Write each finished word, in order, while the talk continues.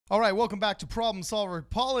All right, welcome back to Problem Solver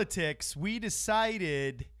Politics. We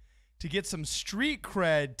decided to get some street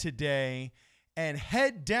cred today and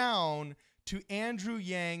head down to Andrew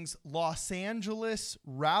Yang's Los Angeles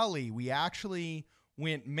rally. We actually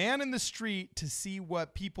went man in the street to see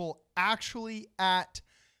what people actually at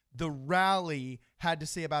the rally had to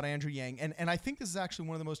say about Andrew Yang. And I think this is actually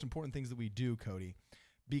one of the most important things that we do, Cody,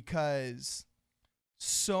 because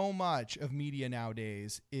so much of media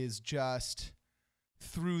nowadays is just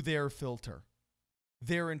through their filter,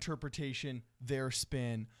 their interpretation, their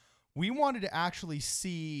spin. We wanted to actually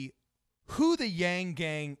see who the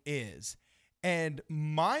Yanggang is. And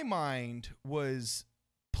my mind was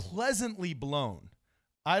pleasantly blown.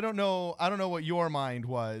 I don't know what your mind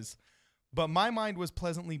was, but my mind was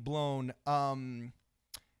pleasantly blown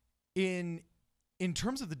in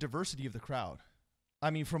terms of the diversity of the crowd. I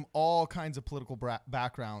mean, from all kinds of political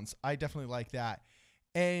backgrounds. I definitely like that.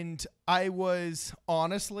 And I was,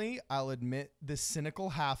 honestly, I'll admit, the cynical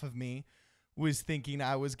half of me was thinking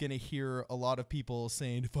I was going to hear a lot of people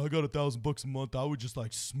saying, if I got $1,000 a month, I would just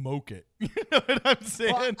like smoke it. You know what I'm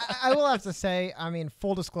saying? Well, I will have to say, I mean,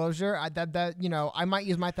 full disclosure, I might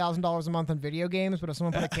use my $1,000 a month on video games, but if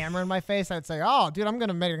someone put a camera in my face, I'd say, oh, dude, I'm going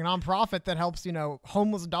to make a nonprofit that helps,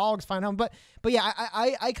 homeless dogs find home. But yeah,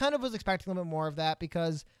 I kind of was expecting a little bit more of that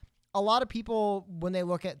because a lot of people, when they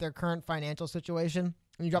look at their current financial situation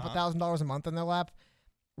and you drop $1,000 a month in their lap,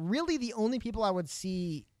 really the only people I would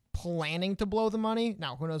see planning to blow the money,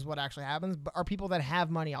 now who knows what actually happens, but are people that have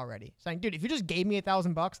money already saying, dude, if you just gave me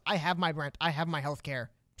 $1,000, I have my rent, I have my health care,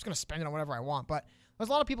 I'm just going to spend it on whatever I want. But there's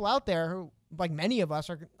a lot of people out there who, like many of us,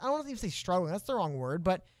 are, I don't want to even say struggling, that's the wrong word,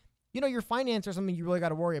 but your finances are something you really got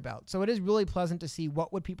to worry about. So it is really pleasant to see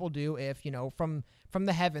what would people do if, from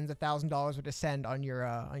the heavens, $1,000 would descend on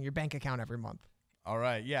your bank account every month. All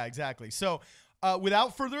right. Yeah, exactly. So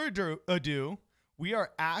without further ado, we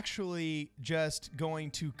are actually just going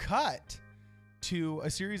to cut to a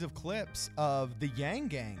series of clips of the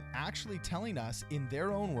Yanggang actually telling us in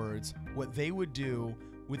their own words what they would do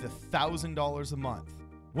with $1,000 a month.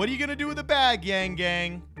 What are you going to do with a bag,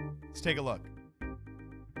 Yanggang? Let's take a look.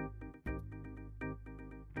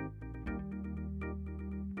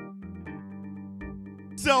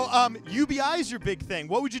 So UBI is your big thing.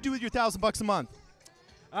 What would you do with your $1,000 a month?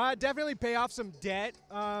 Definitely pay off some debt.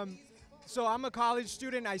 So I'm a college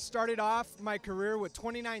student. I started off my career with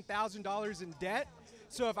 $29,000 in debt.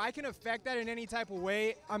 So if I can affect that in any type of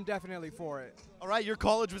way, I'm definitely for it. All right, your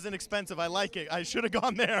college was inexpensive. I like it. I should have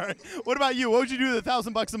gone there. What about you? What would you do with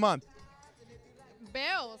 $1,000 a month?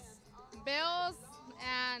 Bills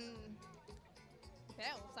and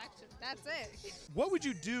bills. Actually, that's it. What would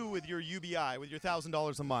you do with your UBI, with your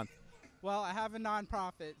 $1,000 a month? Well, I have a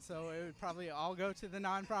nonprofit, so it would probably all go to the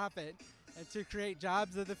nonprofit and to create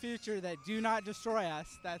jobs of the future that do not destroy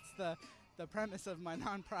us. That's the premise of my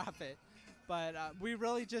nonprofit. But we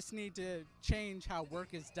really just need to change how work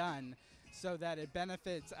is done so that it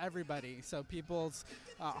benefits everybody. So people's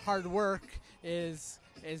hard work is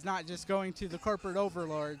not just going to the corporate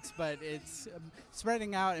overlords, but it's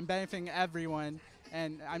spreading out and benefiting everyone.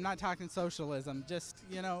 And I'm not talking socialism, just,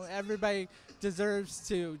 everybody deserves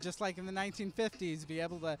to, just like in the 1950s, be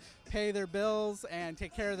able to pay their bills and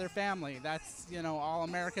take care of their family. That's, all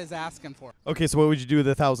America's asking for. Okay, so what would you do with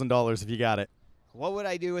 $1,000 if you got it? What would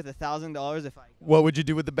I do with $1,000 if I... What would you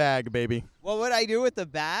do with the bag, baby? What would I do with the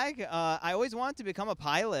bag? I always wanted to become a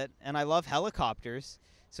pilot, and I love helicopters.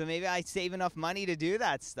 So maybe I save enough money to do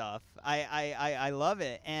that stuff. I love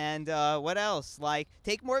it. And what else? Like,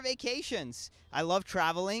 take more vacations. I love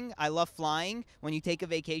traveling. I love flying. When you take a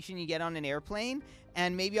vacation, you get on an airplane.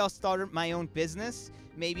 And maybe I'll start my own business.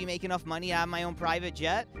 Maybe make enough money to have my own private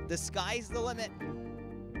jet. The sky's the limit.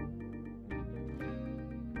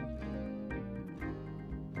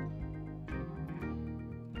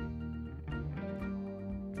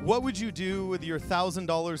 What would you do with your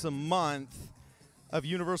 $1,000 a month of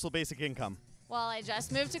universal basic income? Well, I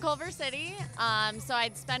just moved to Culver City, so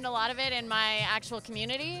I'd spend a lot of it in my actual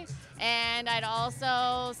community, and I'd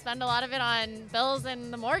also spend a lot of it on bills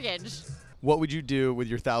and the mortgage. What would you do with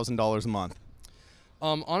your $1,000 a month?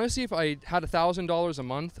 Honestly, if I had $1,000 a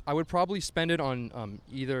month, I would probably spend it on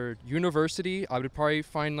either university. I would probably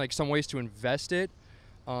find like some ways to invest it,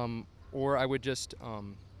 or I would just,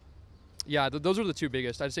 those are the two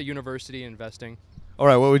biggest. I'd say university and investing. All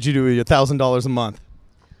right, what would you do with your $1,000 a month?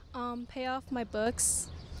 Pay off my books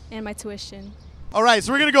and my tuition. All right,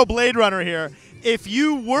 so we're going to go Blade Runner here. If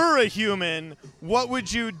you were a human, what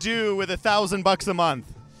would you do with $1,000 a month?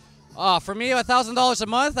 For me, $1,000 a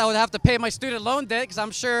month, I would have to pay my student loan debt because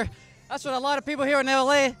I'm sure that's what a lot of people here in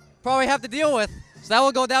LA probably have to deal with. So that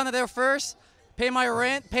will go down to there first. pay my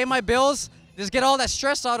rent, pay my bills, just get all that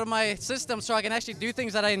stress out of my system so I can actually do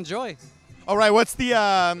things that I enjoy. All right, what's the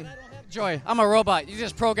Joy, I'm a robot. You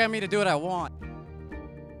just program me to do what I want.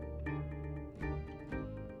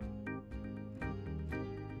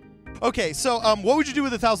 Okay, so what would you do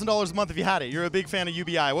with $1,000 a month if you had it? You're a big fan of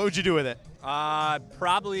UBI. What would you do with it?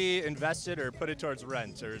 Probably invest it or put it towards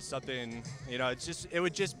rent or something. You know, it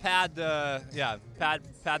would just pad the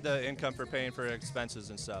income for paying for expenses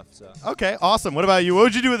and stuff. So. Okay, awesome. What about you? What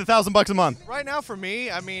would you do with $1,000 a month? Right now, for me,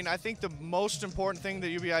 I mean, I think the most important thing that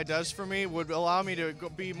UBI does for me would allow me to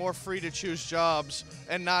be more free to choose jobs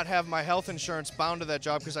and not have my health insurance bound to that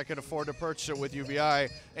job because I could afford to purchase it with UBI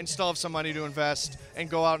and still have some money to invest and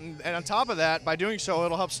go out and on top of that, by doing so,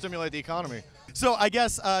 it'll help stimulate the economy. So I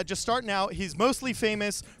guess just starting out, he's mostly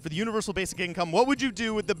famous for the universal basic income. What would you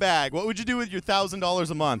do with the bag? What would you do with your $1,000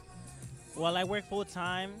 a month? Well, I work full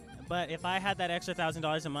time, but if I had that extra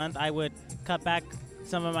 $1,000 a month, I would cut back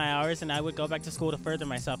some of my hours and I would go back to school to further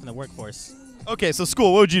myself in the workforce. Okay, so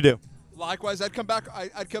school, what would you do? Likewise, I'd come back.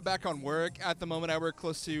 I'd cut back on work. At the moment, I work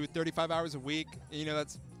close to 35 hours a week. You know,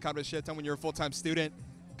 that's kind of a shit ton when you're a full-time student.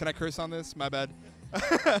 Can I curse on this? My bad.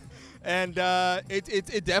 And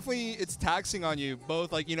it definitely, it's taxing on you,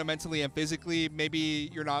 both like, you know, mentally and physically. Maybe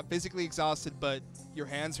you're not physically exhausted, but your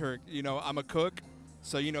hands hurt. You know, I'm a cook,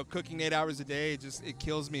 so, you know, cooking 8 hours a day, it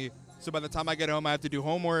kills me. So by the time I get home, I have to do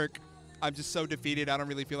homework. I'm just so defeated. I don't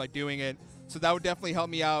really feel like doing it. So that would definitely help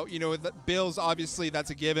me out. You know, with the bills, obviously, that's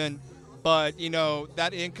a given. But, you know,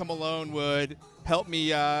 that income alone would help me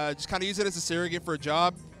just kind of use it as a surrogate for a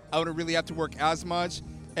job. I wouldn't really have to work as much,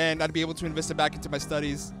 and I'd be able to invest it back into my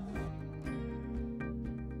studies.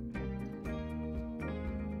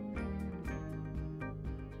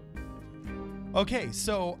 Okay,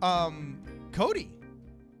 so Cody,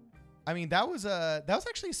 I mean that was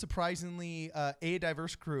actually surprisingly A,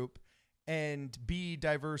 diverse group, and B,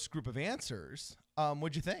 diverse group of answers.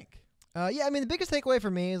 What'd you think? Yeah, I mean the biggest takeaway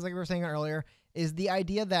for me is, like we were saying earlier, is the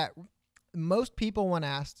idea that most people, when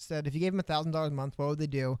asked, said if you gave them $1,000 a month, what would they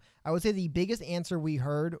do? I would say the biggest answer we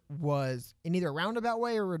heard was, in either a roundabout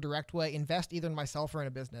way or a direct way, invest either in myself or in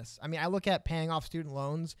a business. I mean, I look at paying off student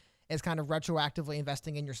loans as kind of retroactively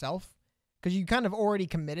investing in yourself, because you kind of already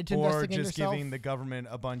committed to investing in yourself. Or just giving the government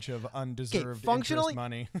a bunch of undeserved interest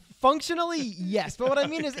money. Functionally, yes. But what I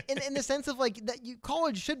mean is in the sense of like that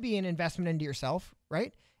college should be an investment into yourself,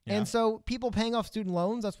 right? Yeah. And so people paying off student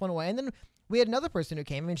loans, that's one way. And then we had another person who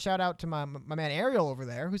came. I mean, shout out to my man Ariel over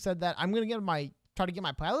there, who said that I'm going to try to get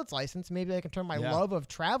my pilot's license. Maybe I can turn my love of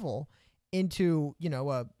travel into, you know,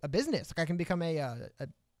 a business. Like I can become a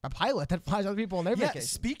pilot that flies other people on their vacation.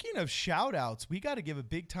 Speaking of shout outs, we got to give a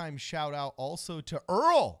big time shout out also to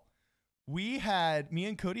Earl. Me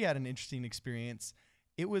and Cody had an interesting experience.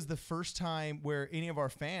 It was the first time where any of our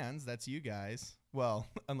fans, that's you guys, well,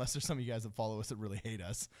 unless there's some of you guys that follow us that really hate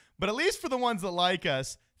us, but at least for the ones that like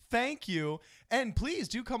us, thank you. And please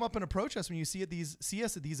do come up and approach us when you see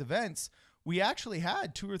us at these events. We actually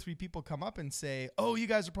had 2 or 3 people come up and say, oh, you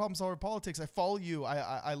guys are Problem Solver Politics. I follow you.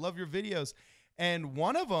 I love your videos. And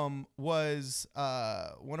one of them was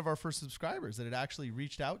one of our first subscribers that had actually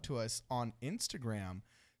reached out to us on Instagram.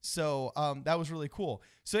 So that was really cool.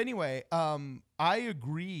 So anyway, I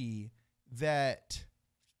agree that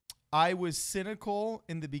I was cynical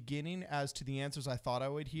in the beginning as to the answers I thought I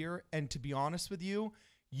would hear. And to be honest with you,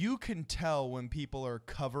 you can tell when people are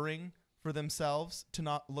covering for themselves to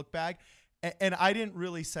not look back. And I didn't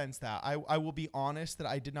really sense that. I will be honest that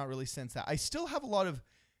I did not really sense that. I still have a lot of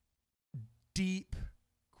deep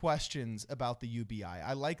questions about the UBI.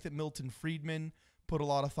 I like that Milton Friedman put a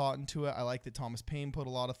lot of thought into it. I like that Thomas Paine put a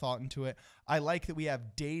lot of thought into it. I like that we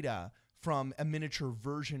have data from a miniature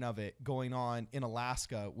version of it going on in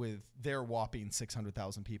Alaska with their whopping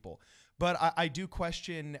 600,000 people. But I do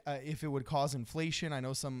question if it would cause inflation. I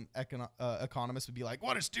know some economists would be like,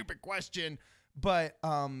 what a stupid question. But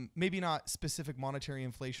maybe not specific monetary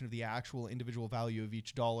inflation of the actual individual value of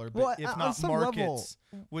each dollar. But if not, markets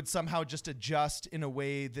would somehow just adjust in a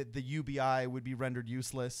way that the UBI would be rendered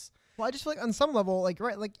useless. Well, I just feel like on some level, like,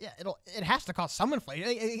 right, like, yeah, it has to cost some inflation.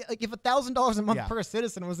 Like if $1,000 a month per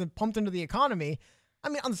citizen was pumped into the economy, I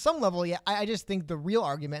mean, on some level, yeah, I just think the real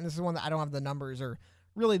argument, and this is one that I don't have the numbers or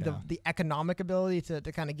really the economic ability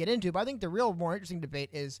to kind of get into, but I think the real more interesting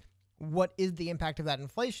debate is what is the impact of that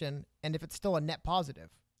inflation and if it's still a net positive.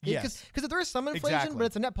 Yes. Because if there is some inflation, but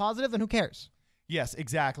it's a net positive, then who cares? Yes,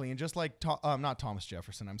 exactly. And just like, not Thomas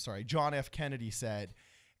Jefferson, I'm sorry, John F. Kennedy said,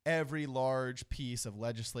 every large piece of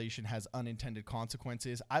legislation has unintended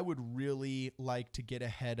consequences. I would really like to get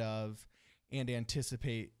ahead of and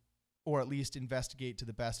anticipate, or at least investigate to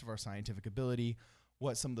the best of our scientific ability,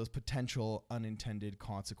 what some of those potential unintended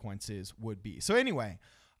consequences would be. So anyway,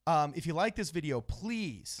 if you like this video,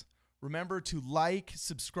 please remember to like,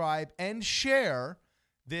 subscribe, and share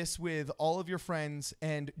this with all of your friends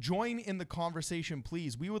and join in the conversation,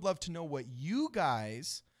 please. We would love to know what you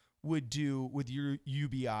guys would do with your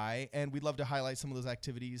UBI, and we'd love to highlight some of those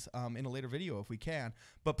activities in a later video if we can.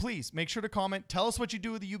 But please make sure to comment. Tell us what you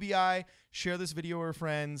do with the UBI. Share this video with your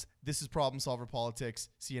friends. This is Problem Solver Politics.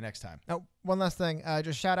 See you next time. Oh, one last thing.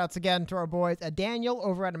 Just shout outs again to our boys, Daniel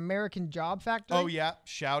over at American Job Factory. Oh, yeah.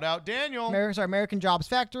 Shout out Daniel. American Jobs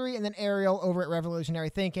Factory, and then Ariel over at Revolutionary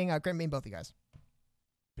Thinking. Great meeting both of you guys.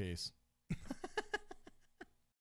 Peace.